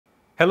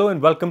Hello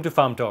and welcome to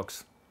Farm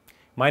Talks.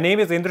 My name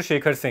is Indra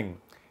Shekhar Singh,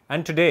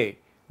 and today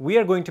we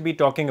are going to be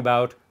talking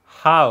about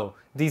how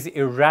these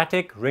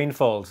erratic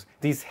rainfalls,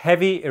 these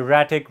heavy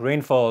erratic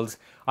rainfalls,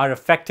 are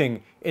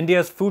affecting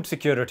India's food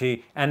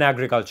security and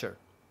agriculture.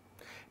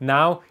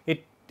 Now,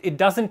 it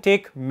doesn't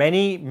take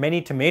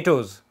many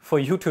tomatoes for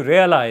you to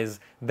realize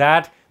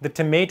that the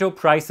tomato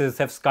prices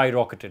have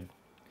skyrocketed.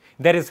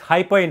 There is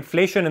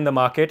hyperinflation in the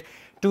market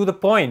to the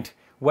point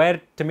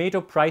where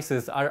tomato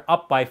prices are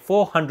up by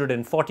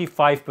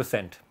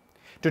 445%.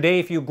 Today,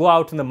 if you go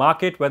out in the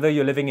market, whether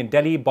you're living in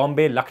Delhi,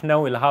 Bombay,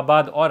 Lucknow,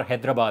 Allahabad or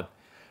Hyderabad,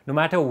 no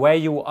matter where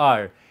you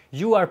are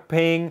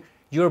paying,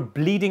 you're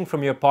bleeding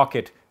from your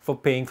pocket for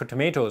paying for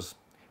tomatoes.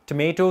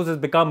 Tomatoes has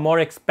become more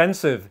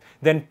expensive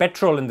than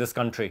petrol in this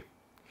country.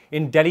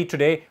 In Delhi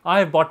today, I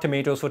have bought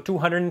tomatoes for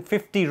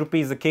 250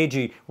 rupees a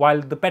kg, while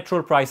the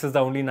petrol prices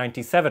are only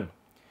 97.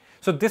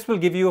 So this will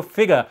give you a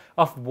figure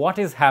of what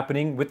is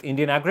happening with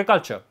Indian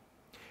agriculture.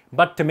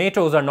 But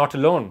tomatoes are not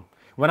alone.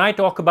 When I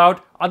talk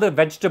about other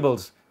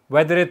vegetables,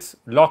 whether it's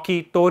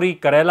lauki, tori,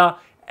 karela,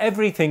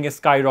 everything is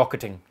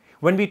skyrocketing.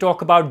 When we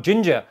talk about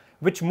ginger,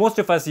 which most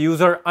of us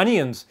use, or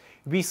onions,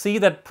 we see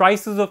that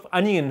prices of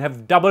onion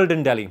have doubled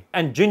in Delhi.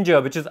 And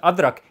ginger, which is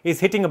adrak, is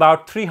hitting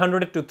about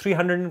 300 to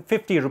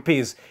 350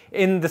 rupees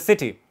in the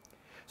city.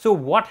 So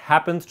what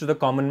happens to the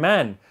common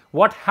man?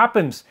 What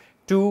happens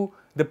to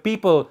the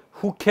people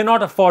who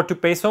cannot afford to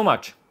pay so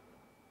much?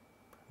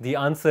 The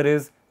answer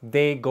is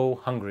they go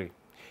hungry.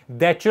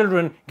 Their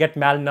children get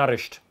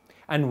malnourished.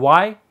 And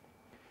why?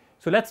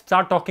 So let's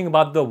start talking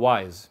about the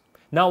whys.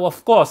 Now,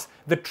 of course,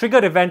 the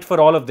trigger event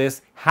for all of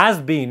this has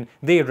been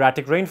the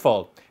erratic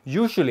rainfall.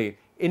 Usually,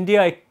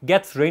 India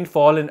gets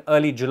rainfall in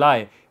early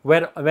July,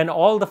 when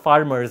all the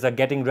farmers are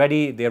getting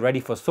ready, they're ready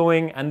for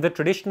sowing, and the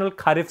traditional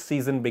Kharif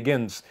season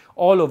begins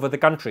all over the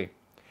country.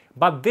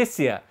 But this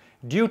year,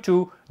 due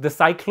to the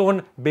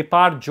cyclone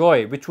Bipar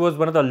Joy, which was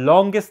one of the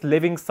longest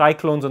living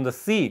cyclones on the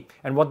sea.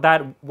 And what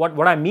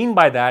I mean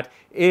by that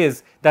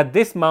is that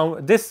this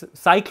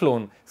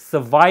cyclone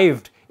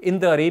survived in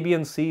the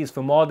Arabian Seas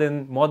for more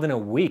than a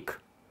week.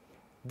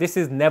 This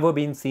has never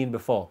been seen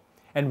before.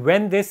 And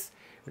when this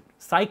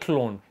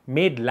cyclone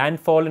made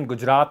landfall in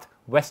Gujarat,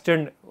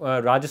 western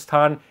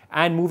Rajasthan,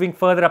 and moving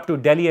further up to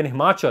Delhi and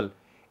Himachal,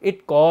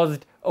 it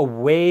caused a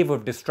wave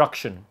of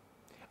destruction.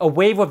 A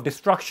wave of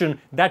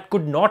destruction that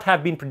could not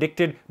have been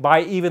predicted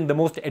by even the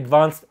most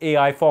advanced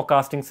AI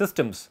forecasting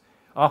systems.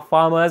 Our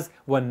farmers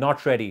were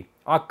not ready.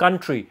 Our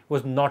country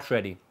was not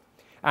ready.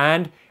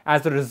 And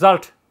as a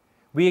result,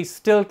 we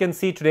still can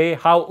see today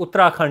how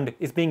Uttarakhand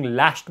is being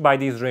lashed by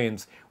these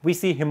rains. We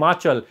see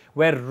Himachal,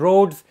 where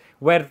roads,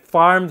 where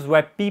farms,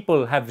 where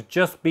people have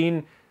just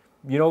been,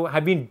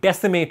 have been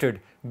decimated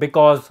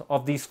because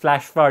of these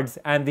flash floods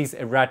and these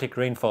erratic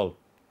rainfall.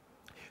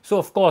 So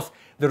of course,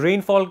 the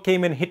rainfall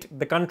came and hit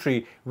the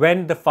country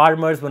when the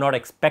farmers were not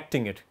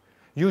expecting it.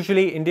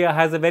 Usually, India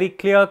has a very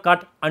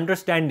clear-cut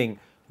understanding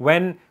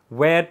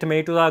where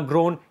tomatoes are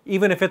grown,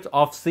 even if it's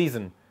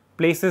off-season.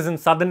 Places in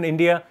southern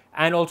India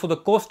and also the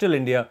coastal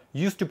India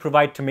used to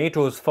provide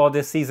tomatoes for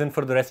this season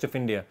for the rest of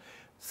India.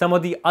 Some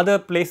of the other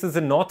places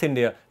in North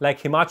India,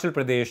 like Himachal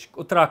Pradesh,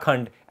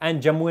 Uttarakhand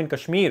and Jammu and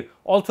Kashmir,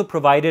 also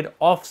provided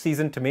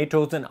off-season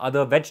tomatoes and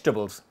other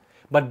vegetables.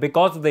 But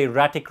because of the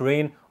erratic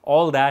rain,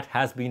 all that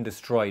has been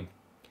destroyed.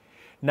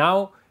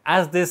 Now,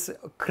 as this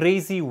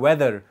crazy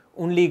weather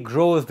only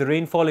grows, the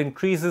rainfall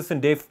increases in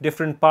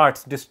different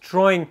parts,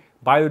 destroying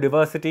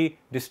biodiversity,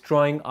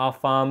 destroying our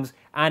farms,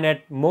 and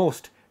at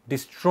most,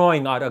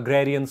 destroying our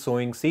agrarian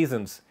sowing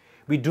seasons.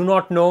 We do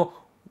not know,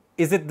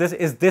 is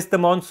this the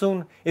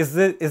monsoon? Is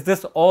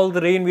this all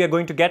the rain we are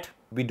going to get?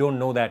 We don't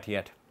know that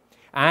yet.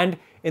 And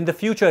in the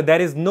future,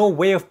 there is no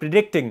way of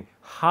predicting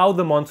how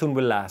the monsoon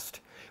will last.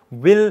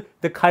 Will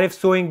the Kharif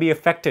sowing be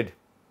affected?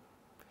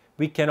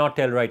 We cannot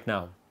tell right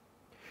now.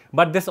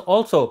 But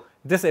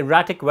this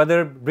erratic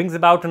weather brings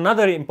about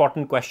another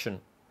important question.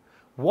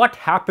 What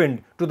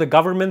happened to the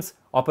government's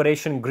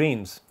Operation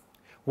Greens?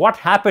 What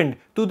happened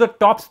to the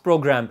TOPS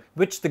program,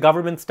 which the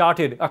government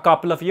started a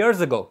couple of years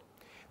ago?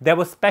 There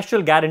were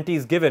special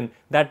guarantees given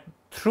that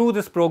through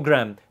this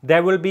program,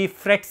 there will be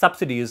fresh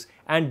subsidies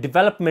and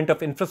development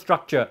of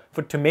infrastructure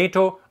for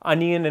tomato,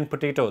 onion and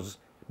potatoes,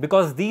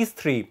 because these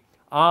three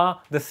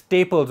are the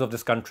staples of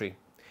this country.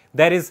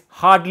 There is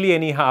hardly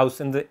any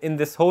house in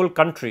this whole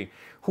country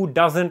who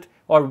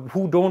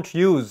don't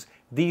use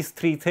these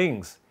three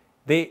things.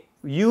 They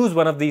use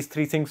one of these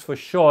three things for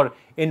sure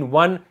in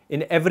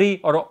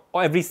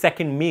every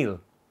second meal.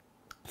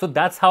 So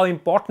that's how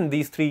important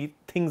these three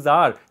things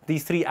are.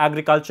 These three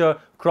agriculture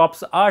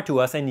crops are to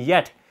us, and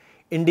yet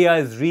India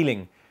is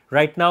reeling.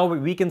 Right now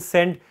we can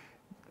send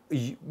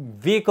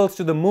vehicles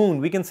to the moon,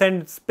 we can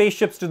send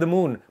spaceships to the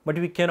moon, but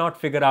we cannot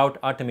figure out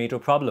our tomato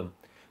problem.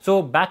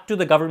 So back to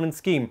the government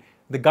scheme.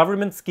 The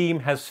government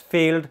scheme has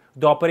failed,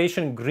 the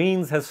Operation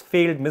Greens has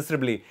failed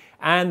miserably,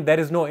 and there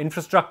is no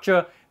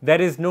infrastructure, there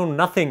is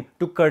nothing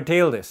to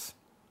curtail this.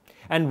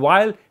 And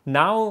while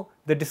now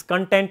the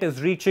discontent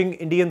is reaching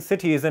Indian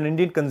cities and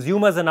Indian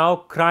consumers are now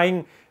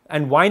crying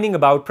and whining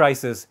about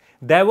prices,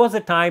 there was a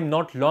time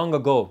not long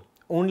ago,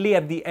 only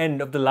at the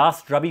end of the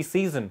last Rabi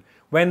season,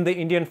 when the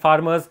Indian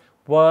farmers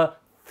were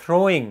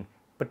throwing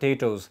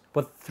potatoes,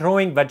 were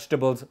throwing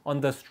vegetables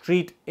on the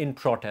street in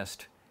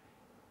protest.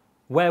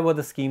 Where were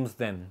the schemes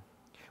then?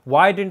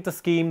 Why didn't the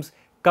schemes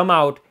come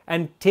out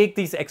and take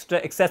these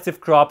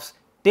excessive crops,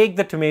 take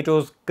the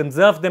tomatoes,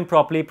 conserve them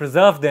properly,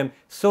 preserve them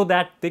so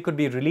that they could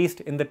be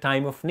released in the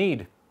time of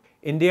need?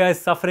 India is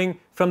suffering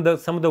from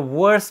some of the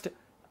worst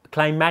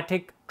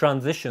climatic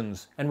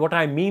transitions, and what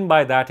I mean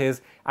by that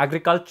is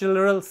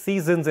agricultural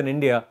seasons in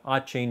India are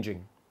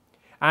changing.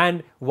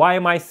 And why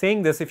am I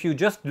saying this? If you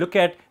just look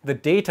at the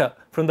data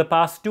from the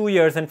past 2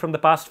 years and from the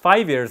past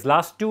 5 years,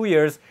 last 2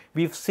 years,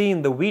 we've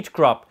seen the wheat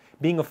crop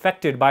being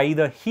affected by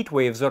either heat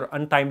waves or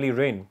untimely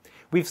rain.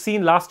 We've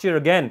seen last year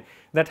again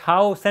that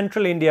how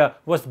central India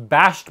was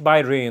bashed by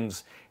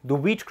rains. The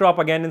wheat crop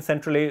again in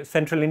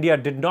central India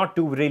did not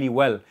do really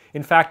well.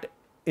 In fact,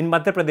 in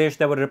Madhya Pradesh,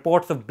 there were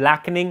reports of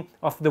blackening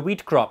of the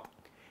wheat crop.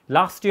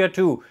 Last year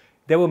too,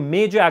 there were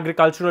major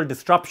agricultural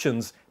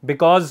disruptions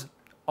because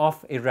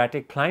of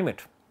erratic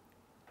climate.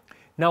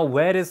 Now,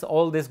 where is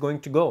all this going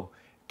to go?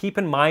 Keep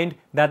in mind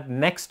that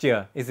next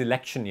year is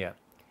election year,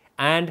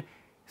 and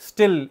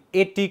still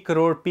 80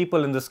 crore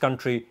people in this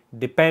country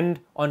depend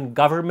on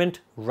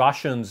government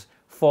rations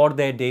for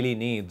their daily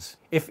needs.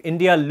 If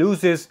India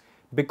loses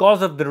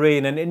because of the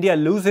rain and India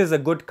loses a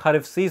good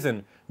Kharif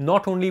season,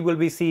 not only will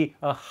we see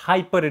a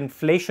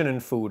hyperinflation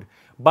in food,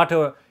 but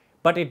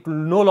it will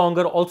no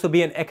longer also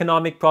be an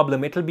economic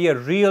problem. It will be a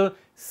real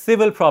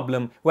civil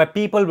problem where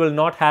people will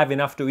not have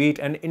enough to eat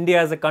and India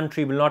as a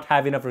country will not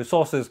have enough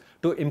resources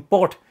to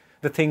import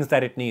the things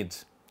that it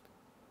needs.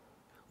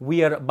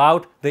 We are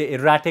about the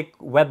erratic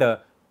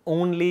weather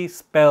only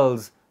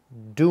spells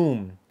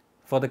doom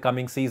for the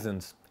coming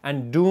seasons,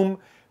 and doom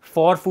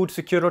for food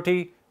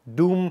security,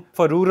 doom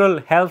for rural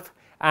health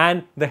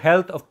and the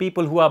health of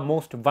people who are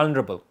most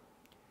vulnerable.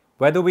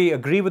 Whether we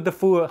agree with the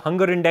food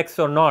hunger index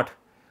or not,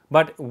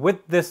 but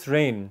with this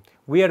rain,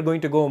 we are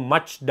going to go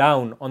much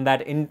down on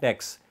that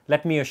index.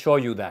 Let me assure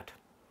you that.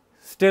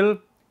 Still,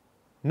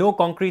 no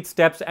concrete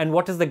steps. And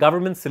what is the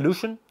government's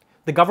solution?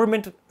 The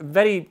government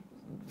very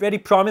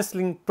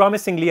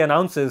promisingly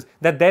announces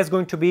that there's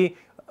going to be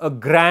a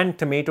grand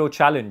tomato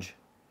challenge.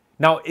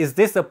 Now, is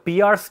this a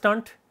PR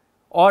stunt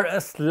or a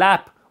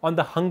slap on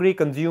the hungry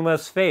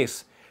consumer's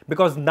face?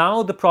 Because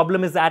now the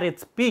problem is at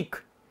its peak,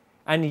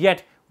 and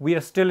yet we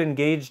are still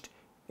engaged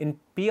in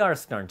PR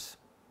stunts.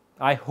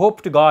 I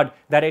hope to God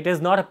that it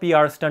is not a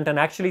PR stunt and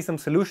actually some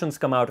solutions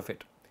come out of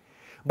it.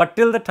 But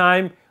till the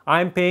time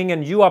I am paying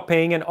and you are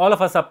paying and all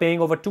of us are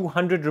paying over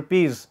 200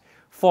 rupees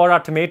for our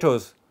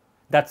tomatoes,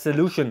 that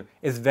solution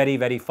is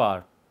very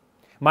far.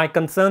 My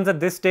concerns at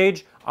this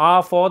stage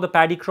are for the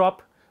paddy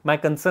crop. My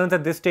concerns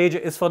at this stage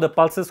is for the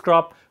pulses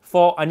crop,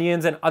 for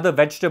onions and other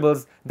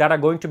vegetables that are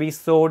going to be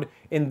sowed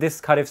in this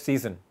Kharif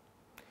season.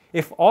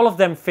 If all of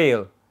them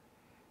fail,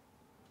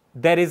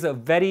 there is a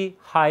very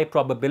high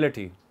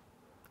probability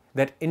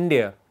that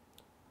India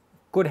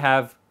could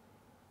have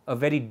a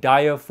very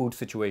dire food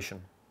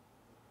situation.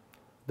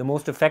 The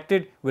most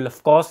affected will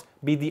of course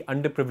be the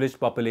underprivileged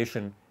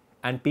population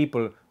and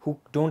people who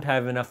don't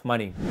have enough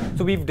money.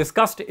 So we've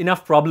discussed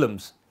enough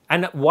problems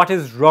and what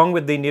is wrong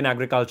with the Indian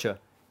agriculture.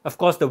 Of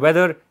course, the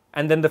weather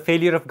and then the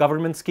failure of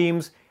government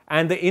schemes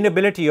and the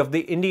inability of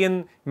the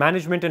Indian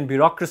management and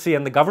bureaucracy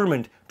and the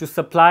government to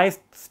supply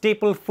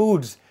staple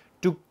foods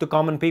to the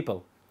common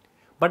people.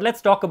 But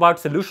let's talk about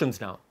solutions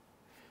now.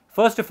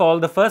 First of all,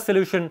 the first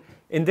solution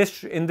in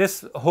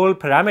this whole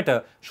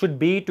parameter should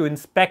be to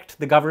inspect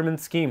the government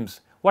schemes.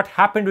 What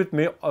happened with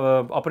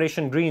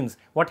Operation Greens?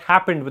 What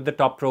happened with the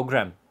top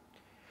program?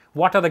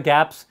 What are the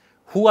gaps?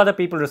 Who are the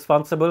people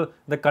responsible?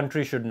 The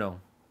country should know.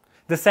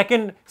 The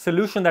second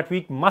solution that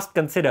we must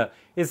consider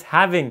is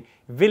having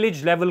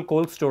village level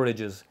cold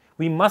storages.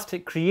 We must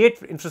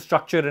create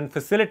infrastructure and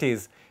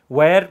facilities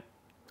where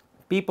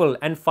people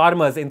and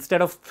farmers,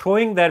 instead of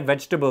throwing their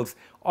vegetables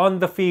on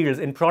the fields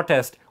in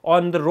protest,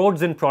 on the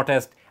roads in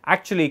protest,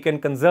 actually can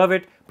conserve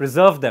it,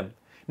 preserve them.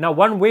 Now,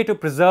 one way to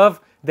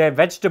preserve their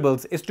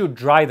vegetables is to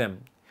dry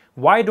them.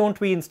 Why don't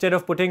we, instead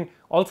of putting,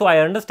 also I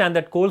understand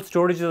that cold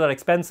storages are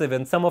expensive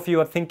and some of you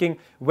are thinking,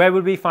 where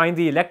will we find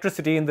the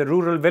electricity in the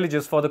rural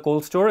villages for the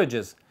cold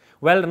storages?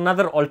 Well,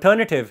 another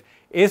alternative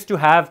is to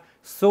have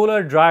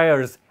solar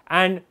dryers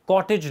and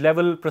cottage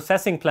level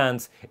processing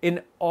plants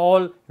in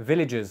all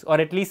villages, or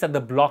at least at the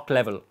block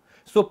level.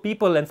 So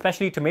people, and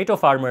especially tomato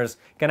farmers,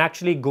 can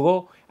actually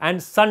go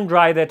and sun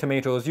dry their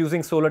tomatoes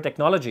using solar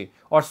technology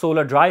or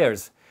solar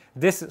dryers.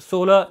 This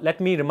solar, let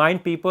me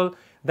remind people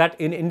that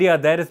in India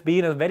there has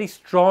been a very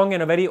strong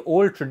and a very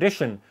old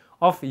tradition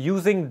of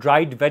using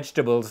dried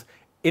vegetables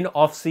in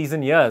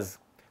off-season years.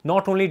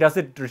 Not only does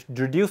it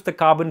reduce the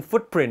carbon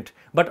footprint,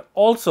 but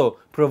also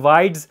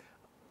provides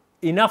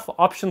enough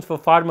options for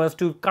farmers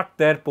to cut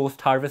their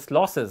post-harvest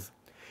losses.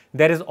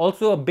 There is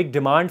also a big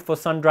demand for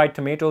sun-dried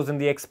tomatoes in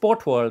the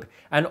export world,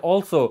 and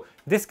also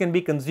this can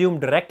be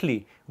consumed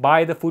directly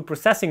by the food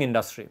processing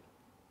industry.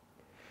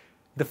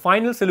 The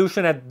final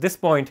solution at this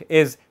point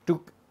is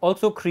to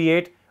also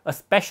create a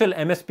special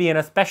MSP and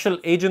a special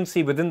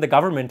agency within the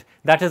government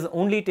that is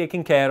only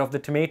taking care of the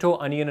tomato,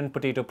 onion and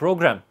potato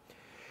program.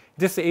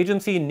 This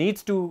agency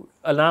needs to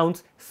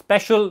announce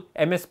special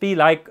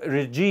MSP-like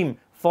regime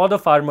for the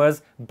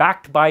farmers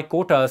backed by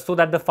quotas so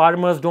that the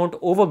farmers don't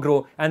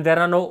overgrow and there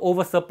are no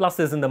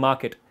oversurpluses in the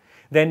market.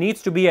 There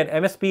needs to be an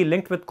MSP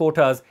linked with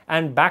quotas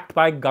and backed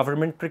by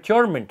government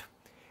procurement.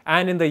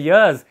 And in the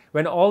years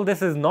when all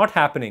this is not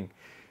happening,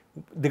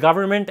 the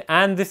government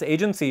and this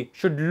agency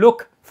should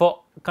look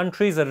for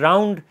countries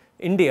around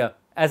India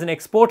as an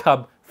export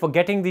hub for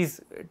getting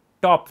these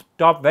top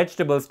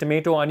vegetables,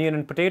 tomato, onion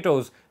and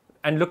potatoes,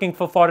 and looking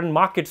for foreign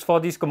markets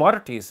for these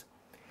commodities.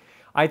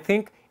 I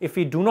think if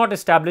we do not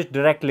establish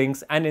direct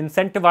links and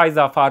incentivize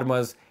our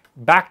farmers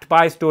backed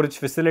by storage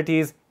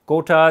facilities,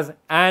 quotas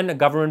and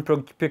government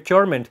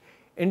procurement,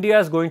 India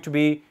is going to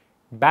be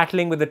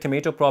battling with the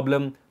tomato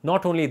problem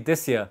not only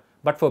this year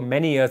but for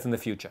many years in the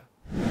future.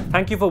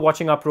 Thank you for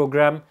watching our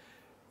program.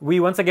 We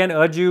once again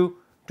urge you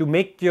to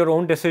make your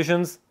own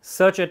decisions,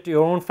 search at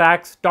your own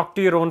facts, talk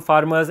to your own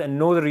farmers and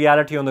know the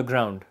reality on the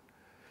ground.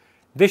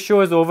 This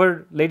show is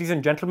over, ladies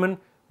and gentlemen,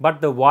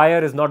 but The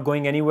Wire is not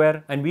going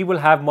anywhere and we will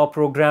have more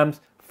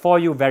programs for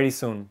you very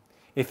soon.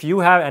 If you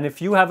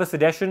have a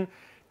suggestion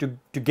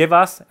to give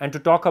us and to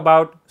talk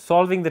about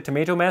solving the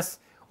tomato mess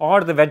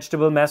or the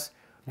vegetable mess,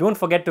 don't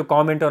forget to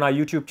comment on our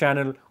YouTube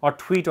channel or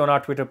tweet on our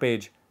Twitter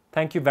page.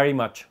 Thank you very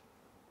much.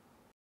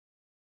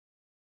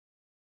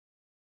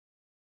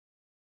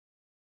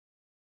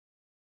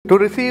 To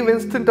receive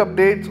instant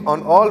updates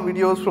on all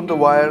videos from The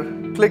Wire,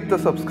 click the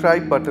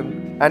subscribe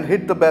button and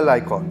hit the bell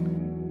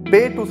icon.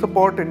 Pay to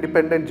support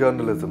independent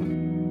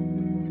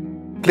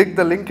journalism. Click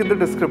the link in the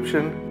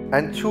description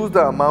and choose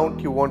the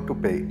amount you want to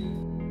pay.